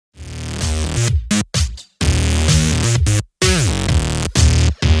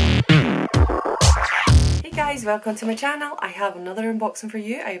guys, welcome to my channel. I have another unboxing for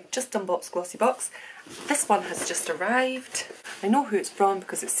you. I have just unboxed Glossy Box. This one has just arrived. I know who it's from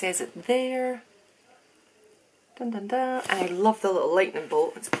because it says it there. Dun dun dun. And I love the little lightning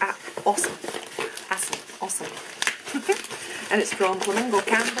bolt. It's awesome. Awesome. And it's from Flamingo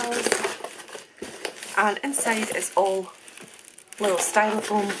Candles. And inside is all little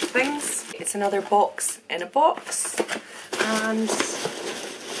styrofoam things. It's another box in a box. And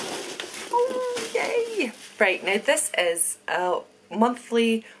yay! Right, now this is a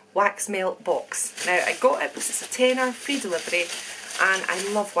monthly wax melt box. Now I got it because it's a tenner, free delivery, and I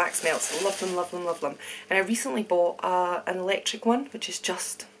love wax melts. Love them, love them, love them. And I recently bought an electric one, which is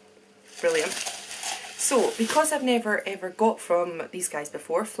just brilliant. So, because I've never ever got from these guys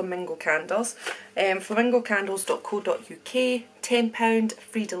before, Flamingo Candles, flamingocandles.co.uk, £10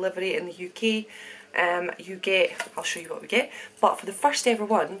 free delivery in the UK. You get, I'll show you what we get, but for the first ever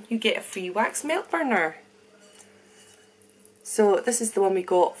one you get a free wax melt burner. So this is the one we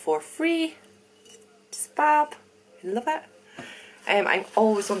got for free. It's fab, I love it. I'm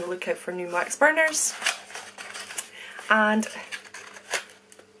always on the lookout for new wax burners. And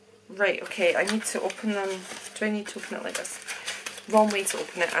right, okay, I need to open them. Do I need to open it like this? Wrong way to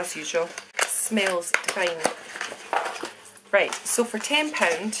open it as usual. It smells divine. Right, so for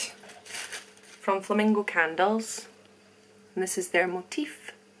 £10 from Flamingo Candles, and this is their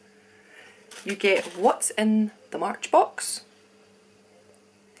motif, you get what's in the March box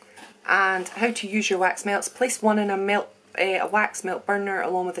and how to use your wax melts. Place one in a wax melt burner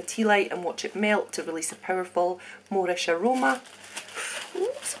along with a tea light and watch it melt to release a powerful Moorish aroma. Ooh,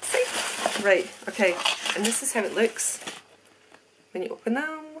 so excited. Right, okay, and this is how it looks when you open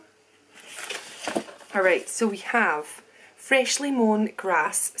them. Alright, so we have freshly mown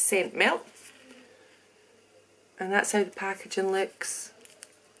grass scent melt. And that's how the packaging looks.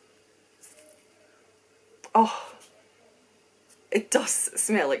 Oh, it does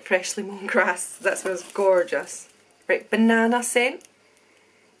smell like freshly mown grass. That smells gorgeous. Right, banana scent.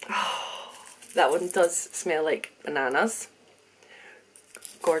 Oh, that one does smell like bananas.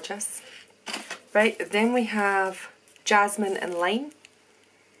 Gorgeous. Right, then we have jasmine and lime.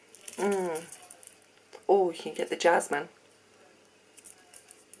 Oh, you can get the jasmine.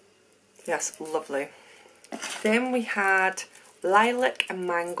 Yes, lovely. Then we had lilac and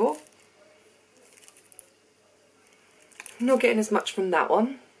mango. I'm not getting as much from that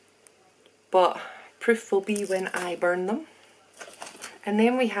one, but proof will be when I burn them. And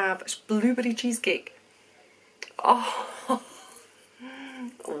then we have blueberry cheesecake. Oh,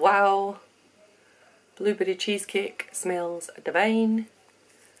 wow. Blueberry cheesecake smells divine.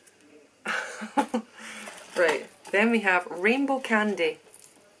 Right, then we have rainbow candy.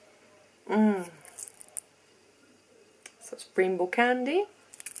 So it's rainbow candy.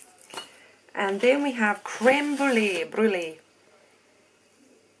 And then we have creme brulee.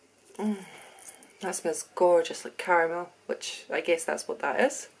 That smells gorgeous, like caramel, which I guess that's what that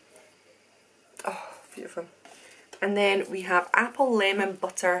is. Oh, beautiful. And then we have apple lemon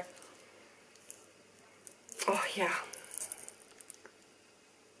butter. Oh yeah.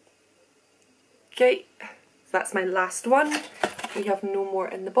 Okay, that's my last one. We have no more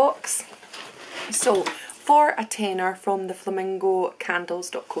in the box. So, for a tenner from the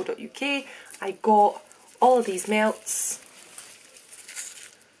flamingocandles.co.uk, I got all of these melts.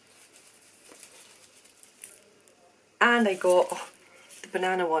 And I got, oh, the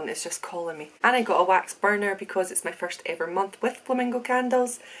banana one is just calling me. And I got a wax burner because it's my first ever month with Flamingo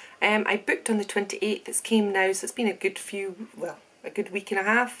Candles. I booked on the 28th, it's came now, so it's been a good week and a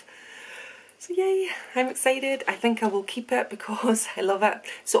half. So yay, I'm excited. I think I will keep it because I love it.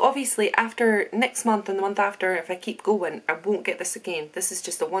 So obviously after next month and the month after, if I keep going, I won't get this again. This is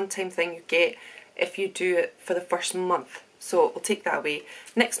just a one-time thing you get if you do it for the first month. So we'll take that away.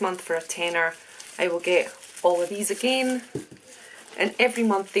 Next month for a tenner, I will get all of these again. And every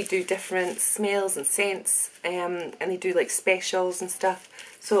month they do different smells and scents, and they do like specials and stuff.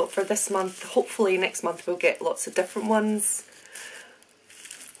 So for this month, hopefully next month we'll get lots of different ones.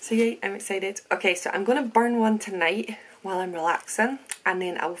 So yeah, I'm excited. Okay, so I'm going to burn one tonight while I'm relaxing, and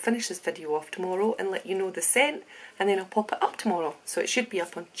then I will finish this video off tomorrow and let you know the scent, and then I'll pop it up tomorrow. So it should be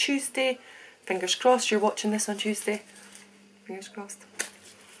up on Tuesday. Fingers crossed you're watching this on Tuesday. Fingers crossed.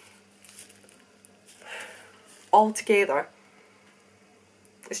 All together,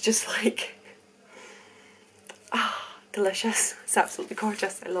 it's just like, delicious. It's absolutely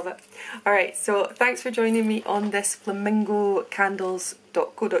gorgeous. I love it. Alright, so thanks for joining me on this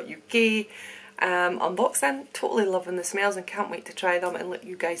flamingocandles.co.uk unboxing. Totally loving the smells and can't wait to try them and let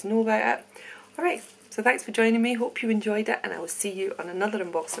you guys know about it. Alright, so thanks for joining me. Hope you enjoyed it, and I will see you on another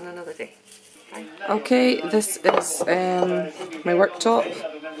unboxing another day. Okay, this is my worktop,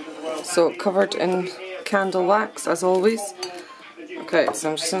 so covered in candle wax as always. Okay,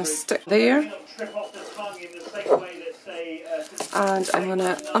 so I'm just going to stick there, and I'm going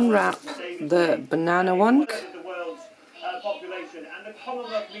to unwrap the banana one.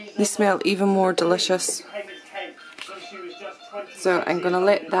 They smell even more delicious. So I'm going to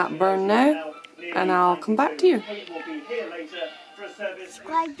let that burn now, and I'll come back to you.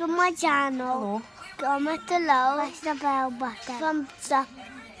 Subscribe to my channel, comment below, press the bell button, thumbs up,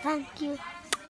 thank you.